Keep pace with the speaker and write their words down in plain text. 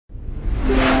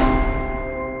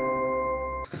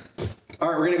All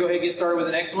right, we're going to go ahead and get started with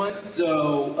the next one.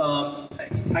 So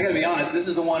I got to be honest, this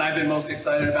is the one I've been most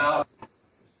excited about.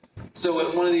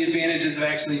 So one of the advantages of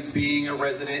actually being a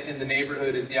resident in the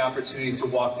neighborhood is the opportunity to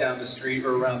walk down the street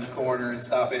or around the corner and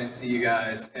stop in and see you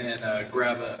guys and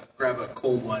grab a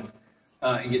cold one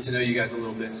and get to know you guys a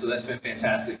little bit. So that's been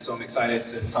fantastic. So I'm excited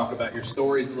to talk about your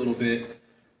stories a little bit.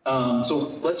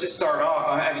 So let's just start off.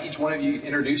 I have each one of you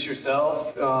introduce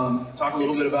yourself, talk a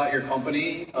little bit about your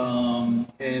company, and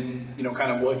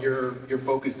kind of what your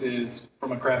focus is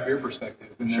from a craft beer perspective,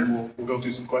 and then we'll go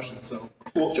through some questions. So,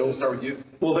 Joe, we'll start with you.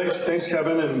 Well, thanks,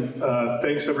 Kevin, and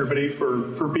thanks everybody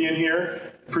for being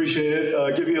here. Appreciate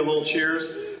it. Give you a little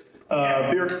cheers.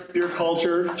 Beer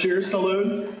culture. Cheers,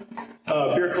 salute.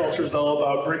 Beer culture is all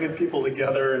about bringing people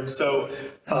together, and so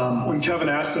when Kevin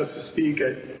asked us to speak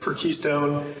for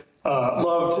Keystone,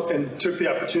 loved and took the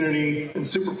opportunity and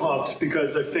super pumped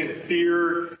because I think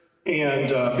beer and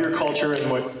beer culture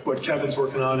and what Kevin's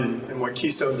working on and what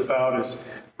Keystone's about is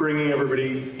bringing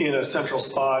everybody in a central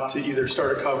spot to either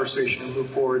start a conversation or move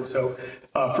forward. So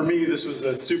for me, this was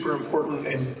a super important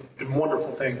and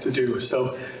wonderful thing to do.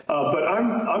 So, but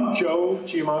I'm Joe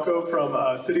Giammanco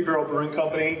from City Barrel Brewing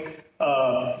Company.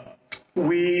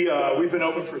 We've been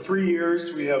open for 3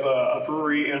 years. We have a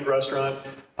brewery and restaurant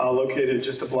located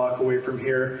just a block away from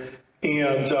here.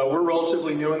 And we're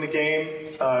relatively new in the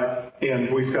game,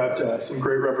 and we've got some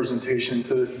great representation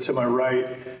to my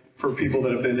right for people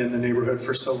that have been in the neighborhood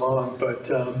for so long. But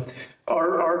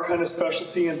our kind of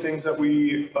specialty and things that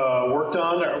we worked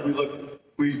on are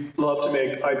we love to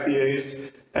make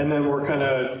IPAs, and then we're kind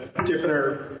of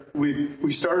dipping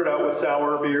we started out with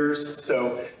sour beers,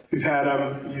 so if you've had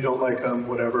them, you don't like them,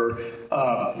 whatever,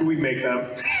 we make them.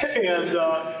 And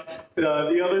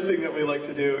the other thing that we like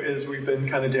to do is we've been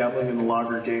kind of dabbling in the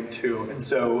lager game too, and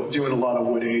so doing a lot of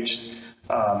wood-aged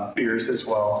beers as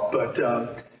well. But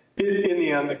in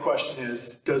the end, the question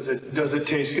is, does it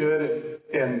taste good?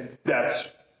 And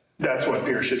that's what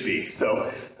beer should be.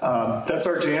 So that's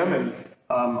our jam, and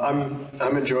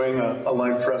I'm enjoying a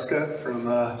lime fresca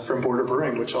from Border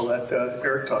Brewing, which I'll let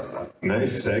Eric talk about.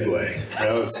 Nice segue.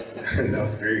 That was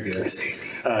very good.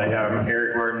 Yeah, I'm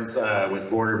Eric Martens with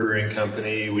Brewer Brewing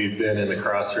Company. We've been in the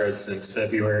Crossroads since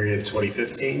February of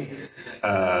 2015.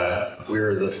 We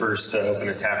were the first to open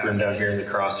a tap room down here in the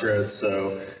Crossroads.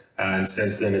 So, and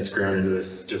since then, it's grown into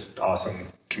this just awesome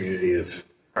community of.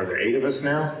 Are there 8 of us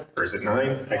now, or is it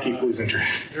 9? I keep losing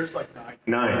track. There's like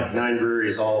 9. 9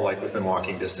 breweries, all like within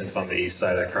walking distance on the east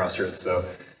side of that Crossroads. So,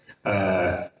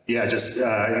 yeah, just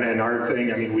and our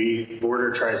thing. I mean,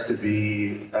 Border tries to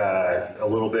be have a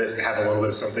little bit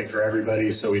of something for everybody.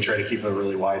 So we try to keep a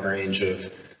really wide range of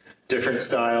different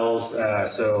styles.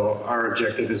 So our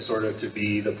objective is sort of to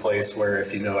be the place where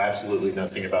if you know absolutely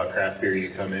nothing about craft beer, you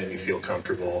come in, you feel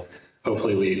comfortable.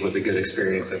 Hopefully leave with a good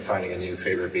experience and finding a new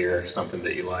favorite beer, something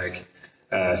that you like.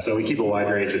 So we keep a wide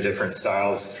range of different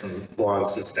styles from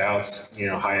blondes to stouts,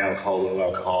 high alcohol, low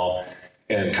alcohol,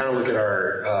 and kind of look at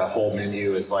our whole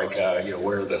menu as like,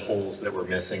 where are the holes that we're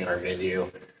missing in our menu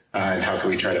and how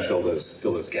can we try to fill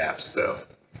those gaps. So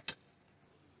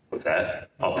with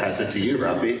that, I'll pass it to you,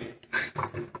 Rafi.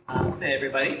 Hey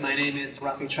everybody, my name is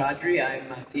Rafi Chaudry. I'm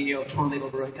CEO of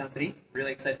Label Brewing Company.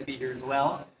 Really excited to be here as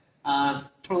well.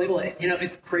 Label,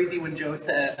 it's crazy when Joe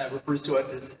refers to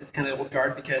us as kind of old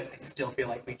guard because I still feel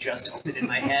like we just opened in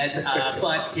my head.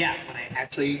 But yeah, when I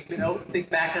actually think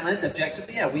back on that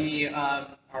objectively, yeah, we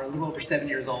are a little over 7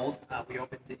 years old. We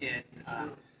opened in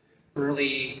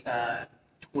early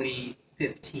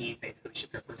 2015, basically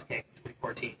shipped our first case in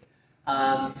 2014.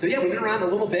 So yeah, we've been around a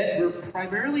little bit. We're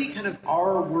primarily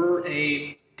we're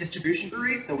a distribution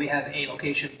brewery, so we have a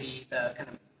location the kind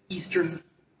of eastern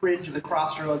fringe of the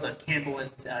Crossroads on Campbell and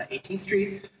 18th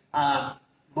Street.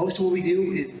 Most of what we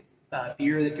do is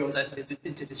beer that goes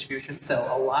into distribution. So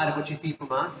a lot of what you see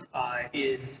from us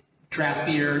is draft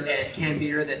beer and canned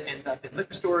beer that ends up in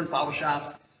liquor stores, bottle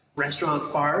shops, restaurants,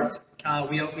 bars.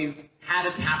 We've had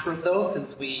a tap room though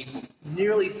since we've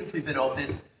been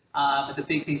open. But the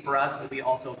big thing for us is that we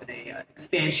also opened a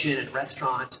expansion and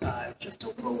restaurant just a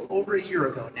little over a year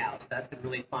ago now. So that's been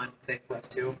really fun for us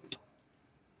too.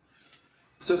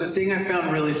 So the thing I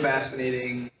found really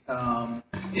fascinating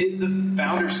is the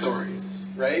founder stories,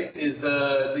 right? Is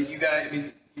you guys, I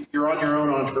mean, you're on your own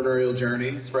entrepreneurial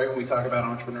journeys, right? When we talk about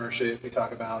entrepreneurship, we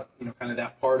talk about, kind of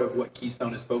that part of what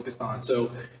Keystone is focused on.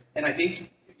 So, and I think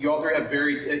you all three have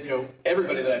very,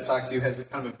 everybody that I've talked to has a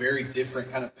kind of a very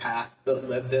different kind of path that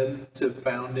led them to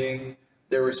founding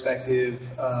their respective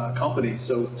companies.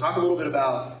 So talk a little bit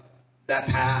about that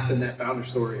path and that founder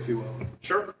story, if you will.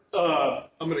 Sure.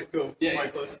 I'm going to go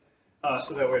Michaelis,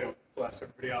 so that way I don't blast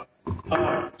everybody out.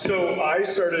 So I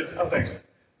started. Oh, thanks.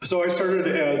 So I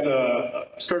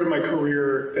started my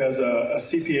career as a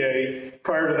CPA.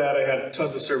 Prior to that, I had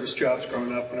tons of service jobs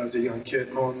growing up when I was a young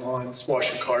kid, mowing lawns,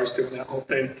 washing cars, doing that whole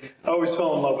thing. I always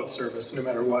fell in love with service, no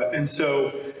matter what. And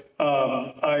so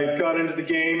I got into the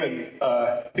game, and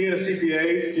being a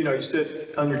CPA, you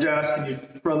sit on your desk and you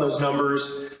run those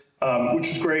numbers, which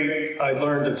was great. I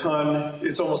learned a ton.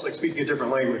 It's almost like speaking a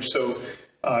different language. So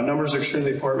numbers are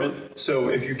extremely important. So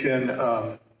if you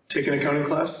can take an accounting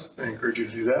class, I encourage you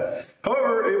to do that.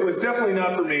 However, it was definitely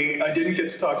not for me. I didn't get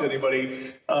to talk to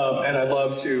anybody, and I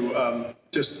love to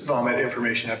just vomit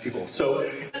information at people. So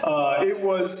it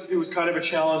was kind of a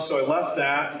challenge. So I left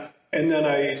that, and then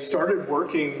I started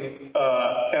working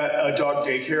at a dog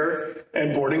daycare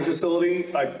and boarding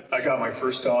facility. I got my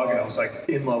first dog, and I was like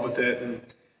in love with it. And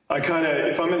I kind of,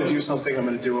 if I'm going to do something, I'm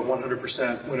going to do it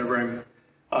 100% whenever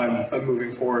I'm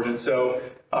moving forward. And so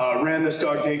ran this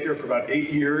dog daycare for about 8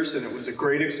 years, and it was a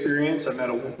great experience. I met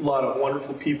a lot of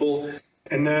wonderful people.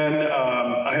 And then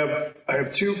I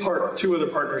have two other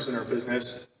partners in our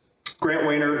business. Grant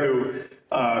Wayner, who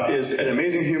is an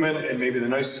amazing human and maybe the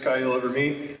nicest guy you'll ever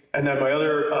meet. And then my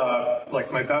other,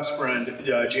 my best friend,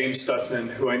 James Stutzman,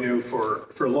 who I knew for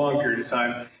a long period of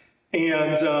time.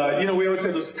 And, we always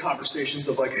have those conversations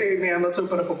of like, hey, man, let's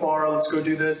open up a bar. Let's go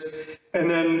do this. And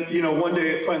then, one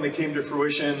day it finally came to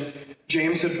fruition.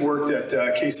 James had worked at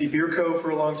KC Beer Co.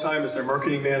 for a long time as their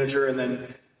marketing manager. And then,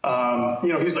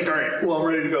 he's like, all right, well, I'm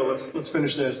ready to go. Let's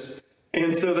finish this.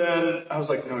 And so then I was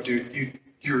like, no, dude,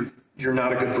 you're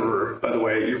not a good brewer, by the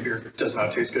way. Your beer does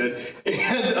not taste good.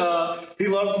 And he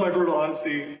loved my brutal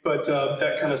honesty, but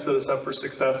that kind of set us up for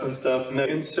success and stuff.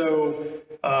 And so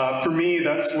for me,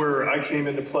 that's where I came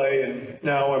into play. And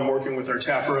now I'm working with our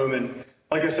tap room. And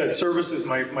like I said, service is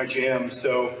my jam.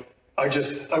 So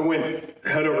I went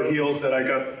head over heels that I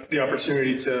got the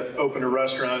opportunity to open a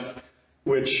restaurant,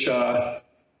 which one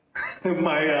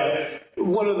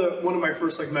of my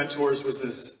first mentors was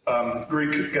this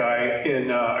Greek guy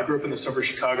I grew up in the suburbs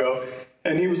of Chicago,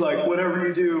 and he was like, whatever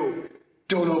you do,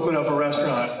 don't open up a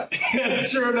restaurant. And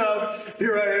sure enough,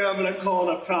 here I am, and I'm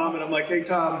calling up Tom, and I'm like, hey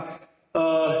Tom,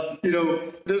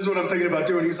 this is what I'm thinking about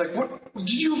doing. He's like, what,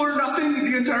 did you learn nothing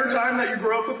the entire time that you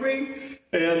grew up with me?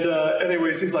 And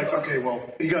anyways, he's like, okay,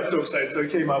 well, he got so excited, so he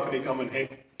came up and he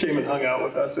came and hung out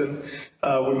with us, and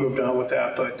we moved on with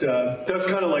that. But that's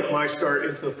kind of like my start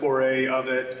into the foray of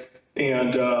it.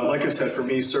 And like I said, for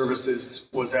me, services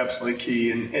was absolutely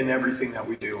key in everything that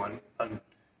we do on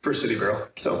First City Barrel.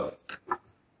 So.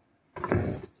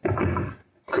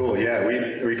 Cool. Yeah,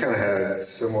 we kind of had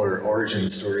similar origin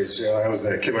stories, Joe. I was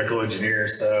a chemical engineer,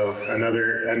 so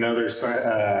another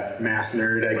math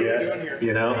nerd, I guess.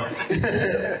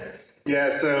 Yeah.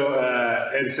 So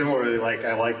and similarly,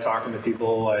 I like talking to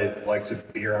people. I like to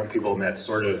be around people, and that's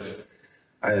sort of,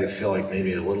 I feel like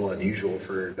maybe a little unusual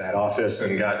for that office,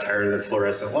 and got tired of the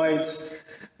fluorescent lights.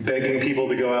 Begging people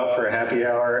to go out for a happy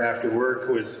hour after work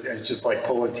was just like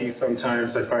pulling teeth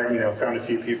sometimes. I found a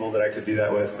few people that I could do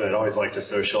that with, but always like to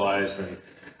socialize.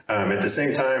 And at the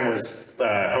same time was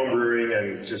home brewing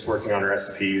and just working on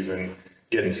recipes and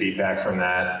getting feedback from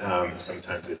that.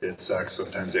 Sometimes it did suck,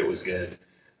 sometimes it was good.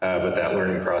 But that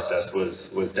learning process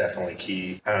was definitely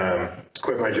key.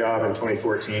 Quit my job in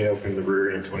 2014, opened the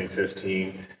brewery in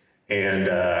 2015. And,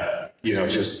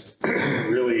 just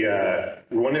really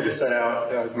wanted to set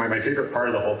out, my favorite part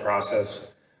of the whole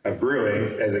process of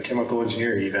brewing as a chemical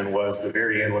engineer even was the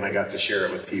very end when I got to share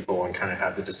it with people and kind of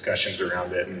have the discussions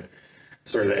around it and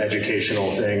sort of the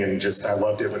educational thing. And just, I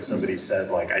loved it when somebody said,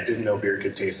 I didn't know beer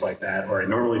could taste like that, or I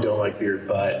normally don't like beer,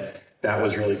 but that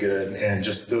was really good. And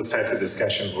just those types of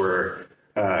discussions were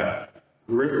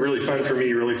really fun for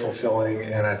me, really fulfilling.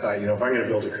 And I thought, if I'm going to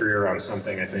build a career around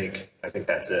something, I think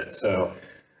that's it. So,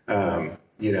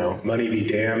 money be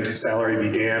damned, salary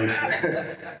be damned.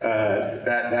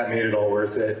 that made it all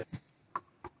worth it.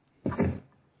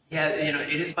 Yeah,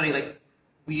 it is funny.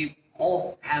 We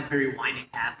all have very winding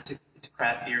paths to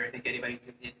craft beer. I think anybody who's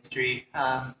in the industry.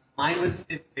 Mine was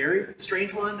a very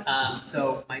strange one.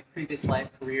 So my previous life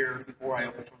career before I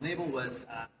opened Label was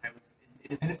I was an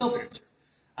independent film producer.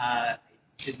 I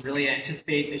didn't really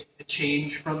anticipate a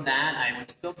change from that. I went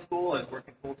to film school. I was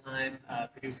working full-time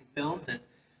producing films, and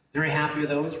very happy with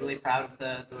those, really proud of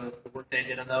the work that I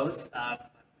did on those.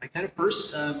 My kind of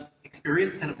first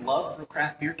experience, kind of love for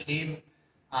craft beer came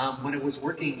when I was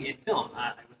working in film.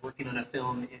 I was working on a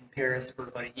film in Paris for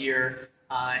about a year,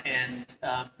 and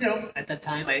at that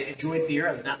time I enjoyed beer.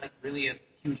 I was not really a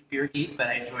huge beer geek, but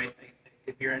I enjoyed a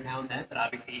good beer now and then. But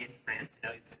obviously in France,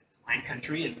 it's wine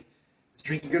country, and was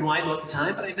drinking good wine most of the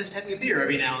time, but I missed having a beer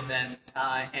every now and then.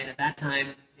 And at that time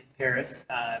in Paris,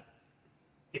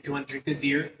 if you want to drink good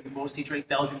beer, you mostly drink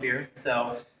Belgian beer.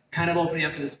 So kind of opening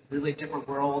up to this really different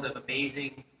world of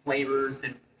amazing flavors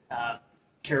and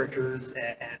characters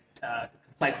and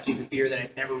complexities of beer that I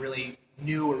never really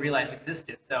knew or realized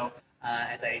existed. So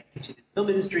as I continued in the film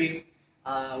industry,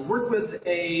 worked with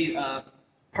a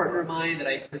partner of mine that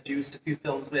I produced a few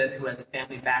films with who has a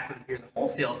family background here in the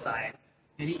wholesale side.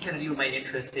 And he kind of knew my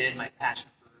interest in my passion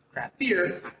for craft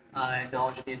beer,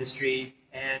 knowledge of the industry.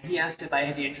 And he asked if I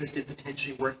had any interest in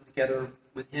potentially working together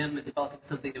with him and developing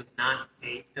something that was not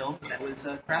a film that was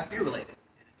craft beer related.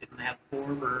 And it didn't have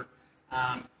form or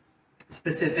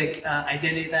specific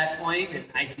identity at that point, and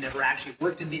I had never actually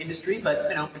worked in the industry.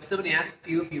 But if somebody asks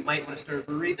you if you might want to start a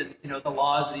brewery, then the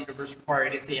laws of the universe require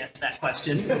you to say yes to that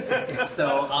question. So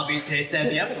obviously I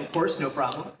said, yep, of course, no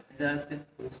problem. And it's been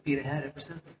full speed ahead ever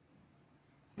since.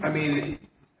 I mean,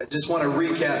 I just want to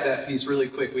recap that piece really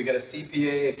quick. We got a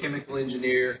CPA, a chemical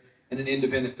engineer, and an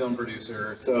independent film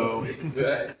producer. So,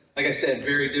 like I said,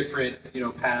 very different,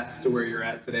 paths to where you're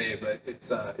at today. But it's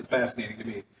fascinating to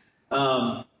me.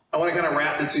 I want to kind of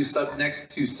wrap the next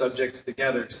two subjects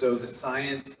together. So the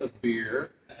science of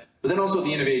beer, but then also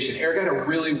the innovation. Eric had a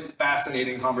really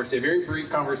fascinating conversation, very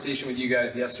brief conversation with you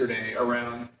guys yesterday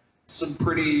around some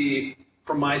pretty,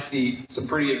 from my seat, some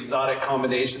pretty exotic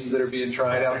combinations that are being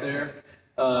tried out there.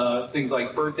 Things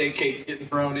like birthday cakes getting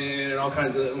thrown in and all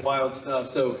kinds of wild stuff.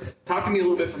 So talk to me a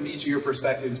little bit from each of your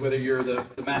perspectives, whether you're the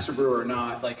master brewer or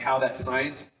not, like how that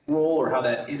science role or how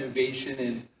that innovation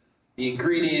and the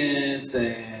ingredients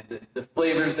and the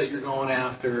flavors that you're going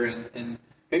after and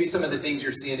maybe some of the things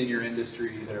you're seeing in your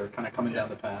industry that are kind of coming down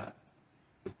the path.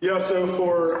 Yeah, so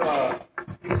for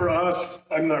us,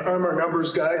 I'm our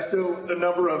numbers guy, so the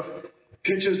number of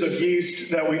pitches of yeast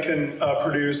that we can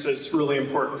produce is really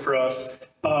important for us.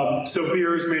 So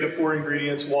beer is made of 4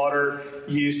 ingredients: water,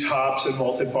 yeast, hops, and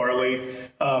malted barley.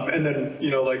 And then,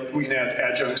 like we can add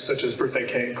adjuncts such as birthday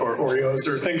cake or Oreos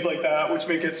or things like that, which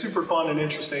make it super fun and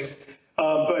interesting.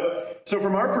 But so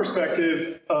from our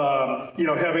perspective,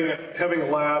 having a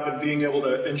lab and being able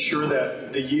to ensure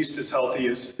that the yeast is healthy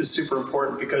is super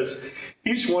important, because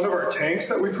each one of our tanks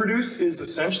that we produce is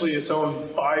essentially its own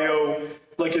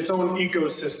its own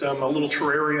ecosystem, a little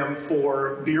terrarium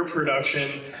for beer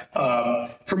production.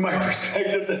 From my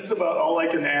perspective, that's about all I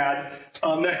can add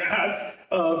on that,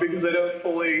 because I don't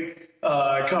fully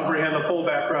comprehend the full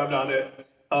background on it.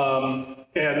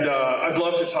 And I'd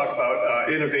love to talk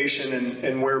about innovation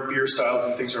and where beer styles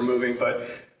and things are moving, but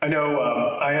I know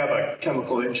I have a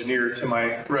chemical engineer to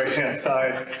my right-hand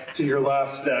side, to your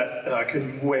left, that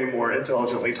can way more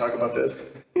intelligently talk about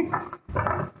this.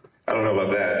 I don't know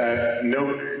about that.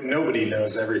 Nobody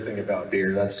knows everything about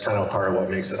beer. That's kind of part of what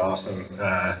makes it awesome.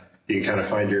 You can kind of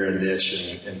find your own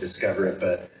niche and discover it.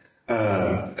 But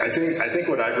I think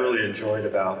what I've really enjoyed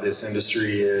about this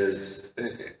industry is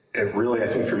it really, I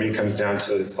think for me, comes down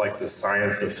to it's like the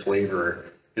science of flavor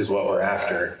is what we're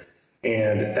after.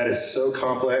 And that is so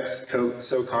complex,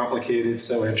 so complicated,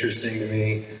 so interesting to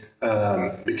me,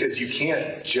 because you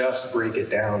can't just break it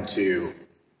down to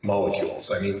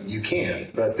molecules. I mean, you can,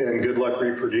 but then good luck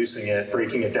reproducing it,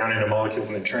 breaking it down into molecules,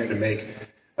 and then trying to make,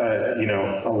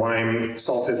 a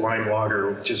salted lime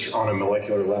lager just on a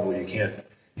molecular level. You can't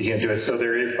do it. So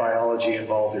there is biology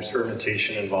involved. There's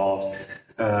fermentation involved,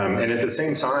 and at the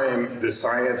same time, the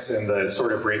science and the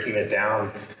sort of breaking it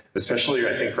down, especially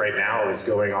I think right now, is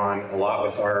going on a lot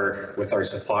with our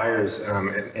suppliers,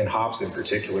 and hops in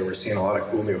particular. We're seeing a lot of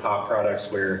cool new hop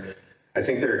products where I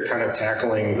think they're kind of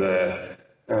tackling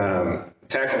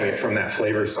it from that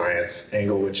flavor science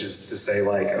angle, which is to say,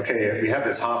 like, okay, we have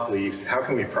this hop leaf, how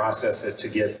can we process it to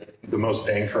get the most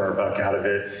bang for our buck out of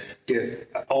it, get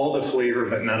all the flavor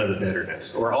but none of the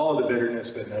bitterness, or all of the bitterness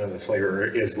but none of the flavor,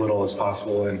 as little as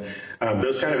possible. And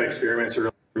those kind of experiments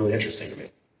are really interesting to me.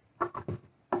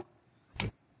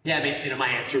 Yeah, I mean, my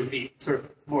answer would be sort of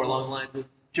more along the lines of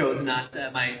Joe's. Not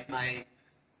my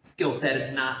skill set is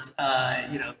not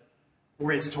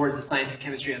oriented towards the science and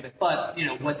chemistry of it. But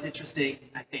what's interesting,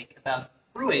 I think, about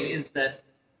brewing is that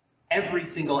every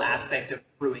single aspect of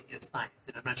brewing is science,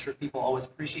 and I'm not sure people always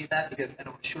appreciate that, because I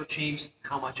don't want to shortchange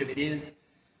how much of it is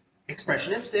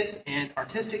expressionistic and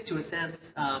artistic to a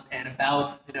sense, and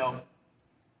about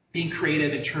being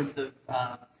creative in terms of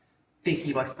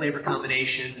thinking about flavor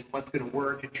combinations and what's going to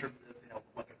work in terms of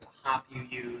whether it's a hop you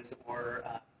use or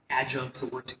adjuncts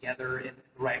that work together in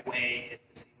the right way, in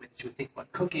the same way that you would think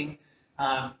about cooking.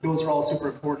 Those are all super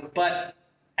important, but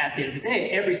at the end of the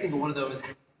day, every single one of those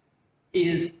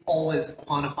is always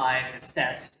quantified and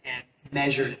assessed and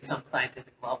measured at some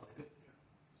scientific level.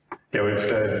 Yeah, we've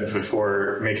said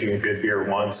before, making a good beer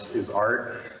once is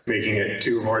art, making it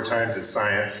 2 or more times is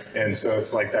science. And so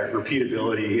it's like that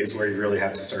repeatability is where you really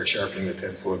have to start sharpening the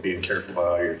pencil and being careful about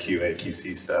all your QA,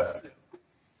 QC stuff.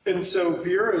 And so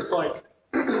beer is like,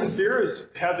 beer has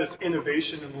had this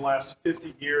innovation in the last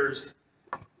 50 years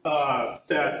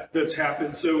that's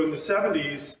happened. So in the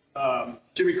 70s,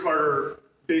 Jimmy Carter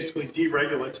basically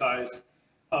deregulated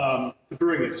the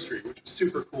brewing industry, which was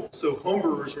super cool. So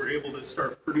homebrewers were able to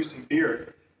start producing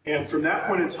beer. And from that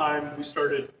point in time, we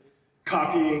started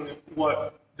copying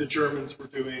what the Germans were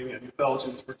doing and the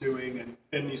Belgians were doing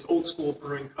and these old school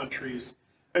brewing countries.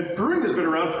 And brewing has been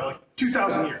around for like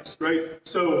 2,000 years, right?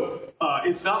 So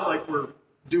it's not like we're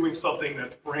doing something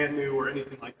that's brand new or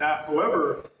anything like that.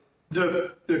 However,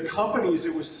 the companies,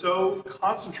 it was so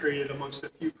concentrated amongst a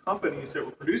few companies that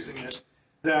were producing it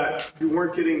that you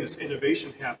weren't getting this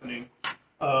innovation happening.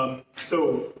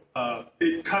 So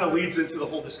it kind of leads into the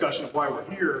whole discussion of why we're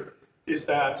here, is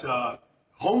that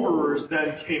homebrewers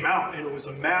then came out, and it was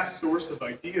a mass source of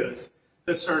ideas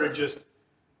that started just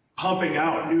pumping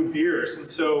out new beers. And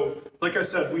so, like I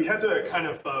said, we had to kind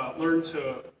of learn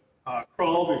to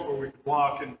crawl before we could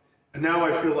walk, and now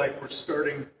I feel like we're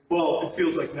starting, well, it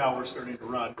feels like now we're starting to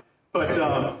run. But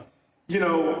you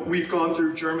know, we've gone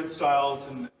through German styles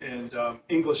and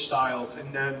English styles,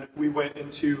 and then we went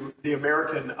into the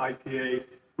American IPA,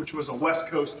 which was a West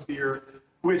Coast beer,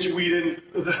 which we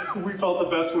felt the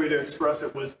best way to express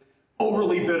it was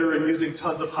overly bitter and using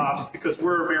tons of hops because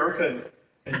we're American.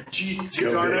 And gee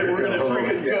darn it, we're gonna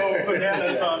freaking go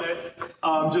bananas on it.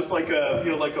 Just like a,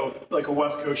 you know, like a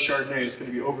West Coast Chardonnay, it's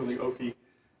gonna be overly oaky.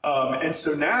 And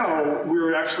so now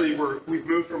we've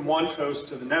moved from one coast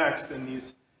to the next, and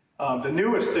these the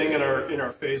newest thing in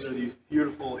our phase are these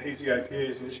beautiful hazy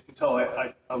IPAs, and as you can tell,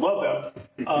 I love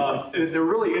them. They're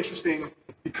really interesting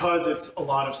because it's a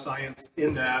lot of science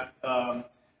in that.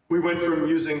 We went from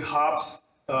using hops,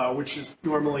 which is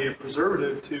normally a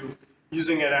preservative, to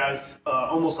using it as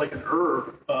almost like an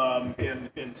herb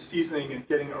in seasoning and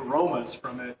getting aromas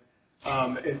from it,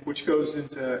 and which goes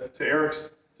into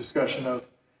Eric's discussion of,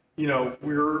 you know,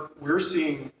 we're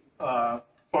seeing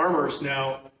farmers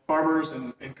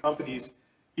and companies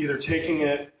either taking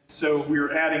it, so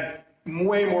we're adding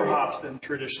way more hops than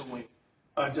traditionally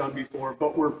done before,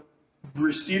 but we're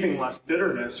receiving less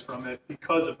bitterness from it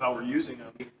because of how we're using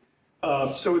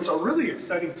them. So it's a really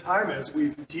exciting time as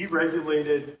we've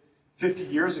deregulated 50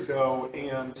 years ago,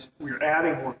 and we're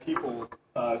adding more people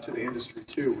to the industry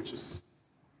too, which is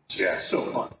just so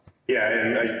fun. Yeah,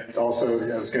 and I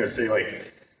was going to say,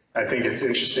 like, I think it's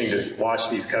interesting to watch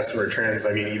these customer trends.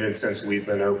 I mean, even since we've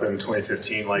been open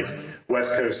 2015, like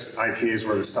West Coast IPAs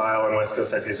were the style, and West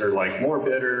Coast IPAs are like more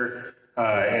bitter.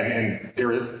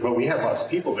 But we had lots of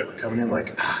people that were coming in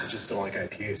like, I just don't like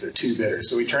IPAs, they're too bitter.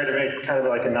 So we tried to make kind of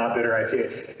like a not bitter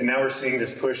IPA. And now we're seeing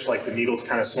this push, like the needles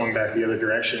kind of swung back the other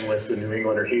direction with the New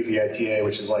England or hazy IPA,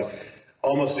 which is like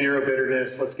almost zero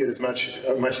bitterness. Let's get as much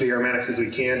of the aromatics as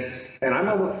we can. And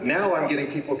now I'm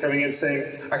getting people coming in saying,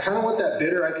 I kind of want that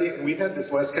bitter IPA. And we've had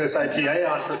this West Coast IPA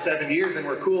on for 7 years, and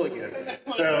we're cool again.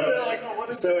 So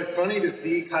it's funny to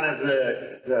see kind of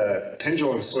the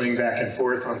pendulum swing back and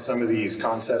forth on some of these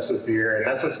concepts with beer. And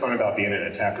that's what's fun about being in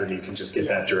a tap room. You can just get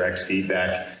that direct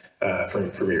feedback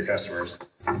from your customers.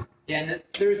 Yeah, and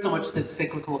there's so much that's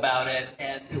cyclical about it.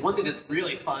 And one thing that's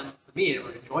really fun for me,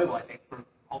 or enjoyable, I think, for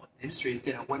all of the industry is,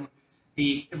 you know, when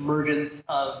the emergence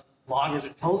of lagers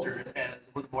and pilsners as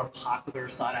one of the more popular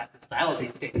sought-after styles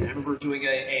these days. And I remember doing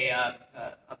a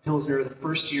pilsner the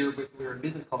first year we were in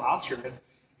business called Oscar, and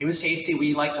it was tasty.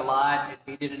 We liked it a lot, and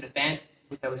we did an event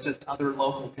that was just other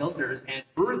local pilsners, and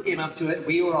brewers came up to it.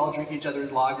 We were all drinking each other's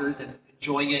lagers and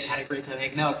enjoying it, had a great time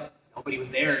hanging out. Nobody was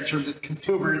there in terms of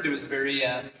consumers. It was a very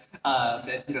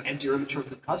empty room in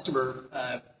terms of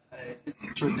customer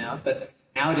turnout. But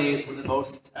nowadays, one of the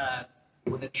most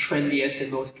one of the trendiest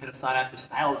and most kind of sought-after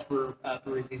styles for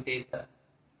breweries these days.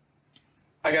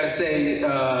 I gotta say,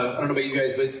 I don't know about you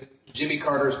guys, but Jimmy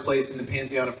Carter's place in the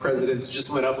pantheon of presidents just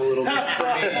went up a little bit for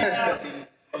me because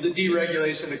of the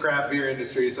deregulation of the craft beer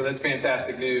industry. So that's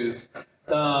fantastic news.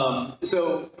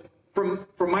 So from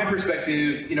my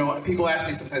perspective, you know, people ask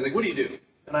me sometimes, like, what do you do?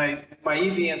 And my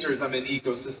easy answer is I'm an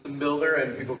ecosystem builder,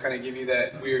 and people kind of give me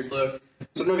that weird look.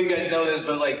 So I don't know if you guys know this,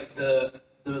 but like the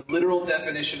literal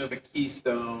definition of a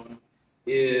keystone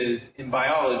is, in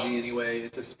biology anyway,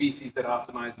 it's a species that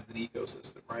optimizes an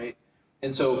ecosystem, right?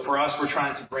 And so for us, we're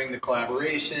trying to bring the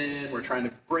collaboration, we're trying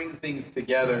to bring things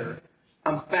together.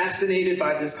 I'm fascinated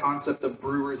by this concept of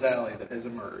Brewer's Alley that has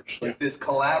emerged, like this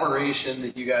collaboration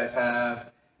that you guys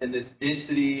have. and this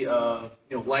density of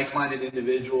like-minded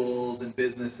individuals and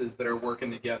businesses that are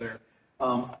working together.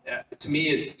 To me,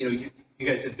 it's you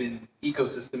guys have been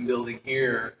ecosystem building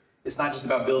here. It's not just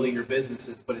about building your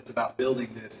businesses, but it's about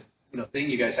building this thing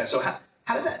you guys have. So how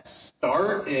did that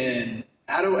start, and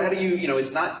how do you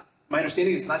it's not, my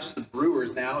understanding is it's not just the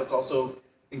brewers now, it's also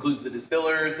includes the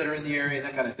distillers that are in the area and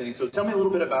that kind of thing. So tell me a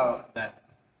little bit about that.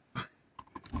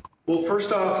 Well,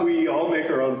 first off, we all make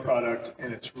our own product,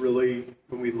 and it's really,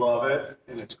 we love it,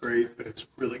 and it's great, but it's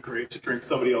really great to drink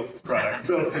somebody else's product.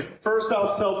 So first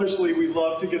off, selfishly, we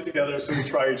love to get together so we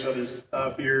try each other's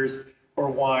beers or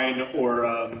wine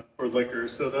or liquor.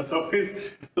 So that's always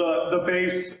the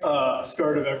base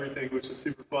start of everything, which is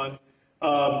super fun.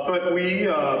 But we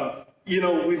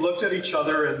looked at each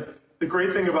other, and the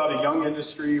great thing about a young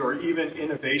industry or even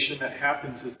innovation that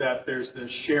happens is that there's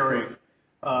this sharing.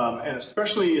 And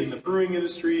especially in the brewing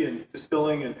industry and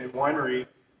distilling and winery,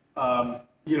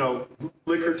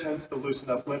 liquor tends to loosen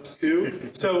up lips too.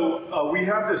 So we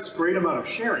have this great amount of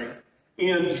sharing.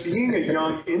 And being a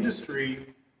young industry,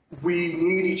 we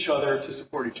need each other to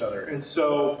support each other. And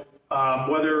so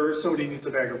whether somebody needs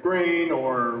a bag of grain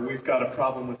or we've got a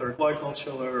problem with our glycol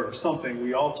chiller or something,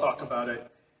 we all talk about it.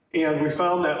 And we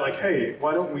found that, like, hey,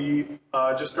 why don't we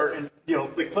just start,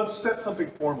 let's set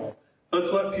something formal.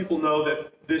 Let's let people know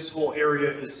that this whole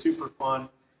area is super fun.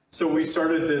 So we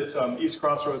started this East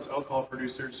Crossroads Alcohol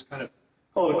Producers, kind of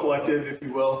call it a collective, if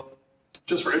you will,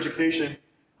 just for education.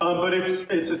 But it's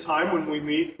a time when we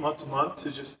meet once a month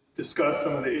to just discuss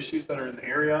some of the issues that are in the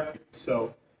area.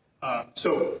 So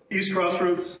East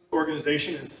Crossroads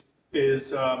organization is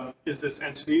this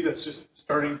entity that's just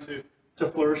starting to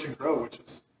flourish and grow, which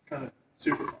is kind of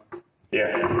super fun.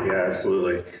 Yeah,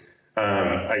 absolutely.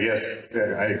 I guess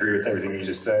I agree with everything you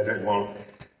just said. I won't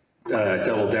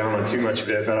double down on too much of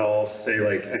it, but I'll say,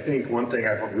 I think one thing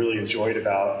I've really enjoyed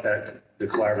about the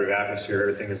collaborative atmosphere,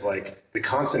 everything is the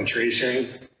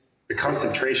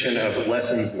concentration of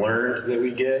lessons learned that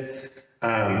we get.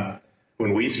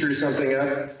 When we screw something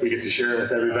up, we get to share it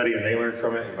with everybody and they learn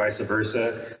from it and vice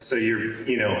versa. So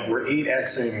we're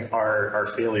 8Xing our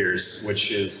failures, which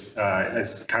has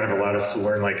kind of allowed us to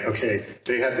learn, okay,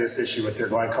 they had this issue with their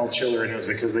glycol chiller and it was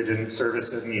because they didn't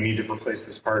service it and you need to replace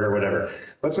this part or whatever.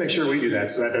 Let's make sure we do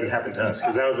that so that doesn't happen to us,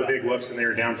 because that was a big whoops and they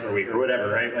were down for a week or whatever,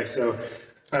 right?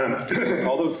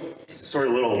 All those sort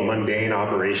of little mundane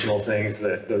operational things,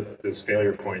 those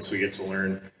failure points we get to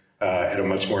learn at a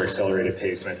much more accelerated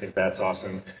pace, and I think that's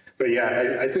awesome. But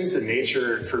yeah, I think the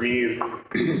nature, for me, of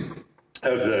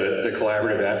the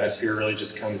collaborative atmosphere really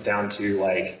just comes down to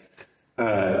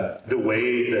the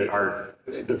way that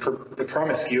the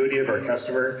promiscuity of our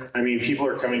customer. I mean, people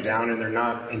are coming down and they're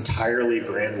not entirely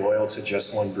brand loyal to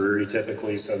just one brewery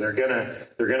typically, so they're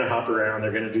gonna hop around,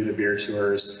 they're gonna do the beer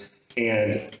tours.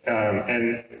 And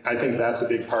I think that's a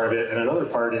big part of it. And another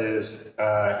part is,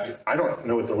 I don't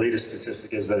know what the latest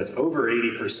statistic is, but it's over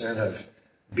 80% of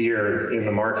beer in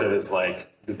the market is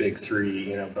the big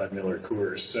three, Bud, Miller,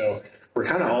 Coors. So we're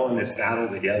kind of all in this battle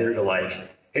together to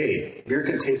hey, beer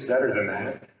can taste better than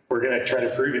that. We're going to try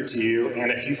to prove it to you. And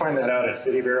if you find that out at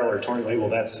City Barrel or Torn Label,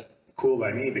 that's cool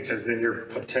by me, because then you're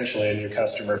potentially a new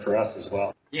customer for us as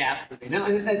well. Yeah, absolutely. No,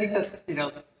 I think that's,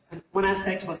 one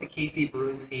aspect about the KC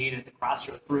brewing scene and the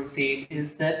Crossroads brewing scene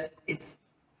is that it's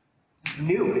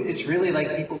new. It's really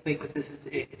people think that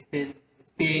it's big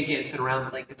and it's been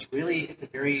around, but it's a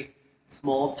very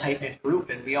small, tight-knit group,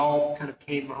 and we all kind of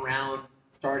came around,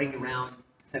 starting around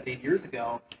 7-8 years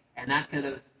ago, and that kind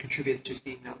of contributes to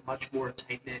being a much more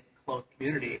tight-knit, close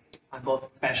community on both a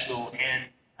professional and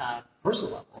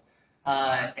personal level.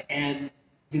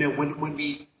 When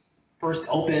we first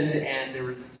opened and there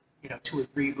was 2 or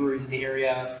 3 breweries in the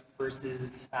area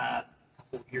versus a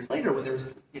couple of years later when there was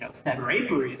 7 or 8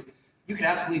 breweries, you could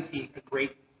absolutely see a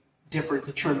great difference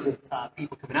in terms of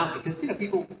people coming out, because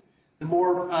people, the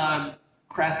more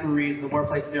craft breweries and the more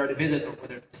places there are to visit,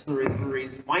 whether it's distilleries,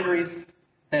 breweries, wineries,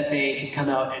 that they can come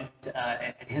out and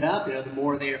hit up, the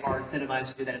more they are incentivized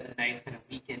to do that as a nice kind of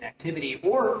weekend activity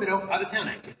or out of town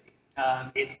activity.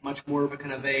 It's much more of a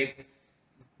kind of a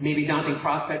maybe daunting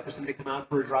prospect for somebody to come out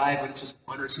for a drive when it's just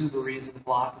 1 or 2 breweries in the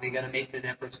block and they got to make an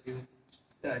effort to do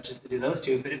just to do those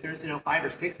 2. But if there's 5 or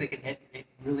 6 they can hit and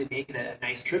really make it a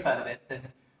nice trip out of it, then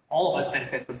all of us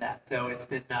benefit from that. So it's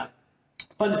been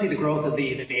fun to see the growth of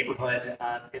the neighborhood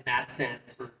in that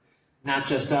sense, for not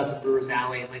just us at Brewers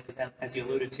Alley, and as you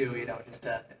alluded to, just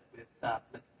with the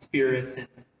Spirits and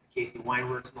KC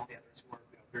Wineworks and all the others who are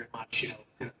very much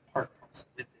kind of part and parcel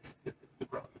with the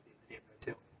growth of the neighborhood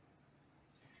too.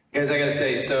 Guys, I gotta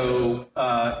say, so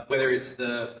whether it's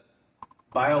the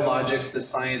biologics, the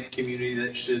science community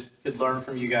that could learn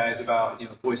from you guys about,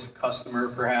 voice of customer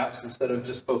perhaps, instead of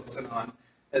just focusing on,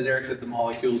 as Eric said, the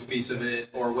molecules piece of it,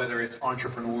 or whether it's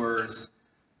entrepreneurs,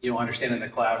 understanding the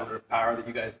collaborative power that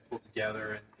you guys have pulled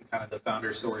together and kind of the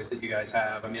founder stories that you guys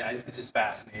have. I mean, it's just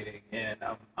fascinating, and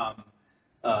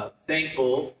I'm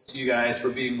thankful to you guys for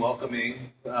being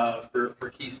welcoming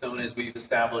for Keystone as we've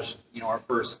established, our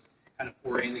first kind of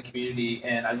foray in the community,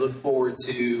 and I look forward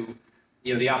to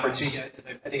the opportunity. As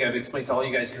I think I've explained to all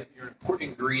you guys, you're an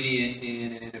important ingredient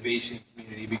in an innovation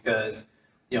community because,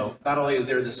 not only is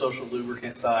there the social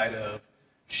lubricant side of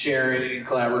sharing and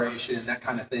collaboration, that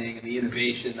kind of thing, and the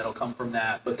innovation that'll come from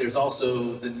that, but there's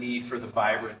also the need for the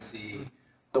vibrancy,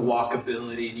 the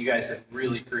walkability, and you guys have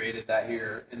really created that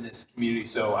here in this community.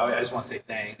 So I just want to say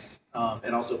thanks,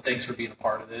 and also thanks for being a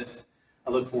part of this. I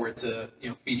look forward to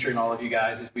featuring all of you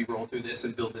guys as we roll through this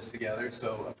and build this together.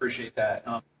 So appreciate that.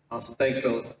 Awesome. Thanks,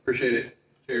 fellas. Appreciate it.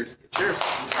 Cheers. Cheers.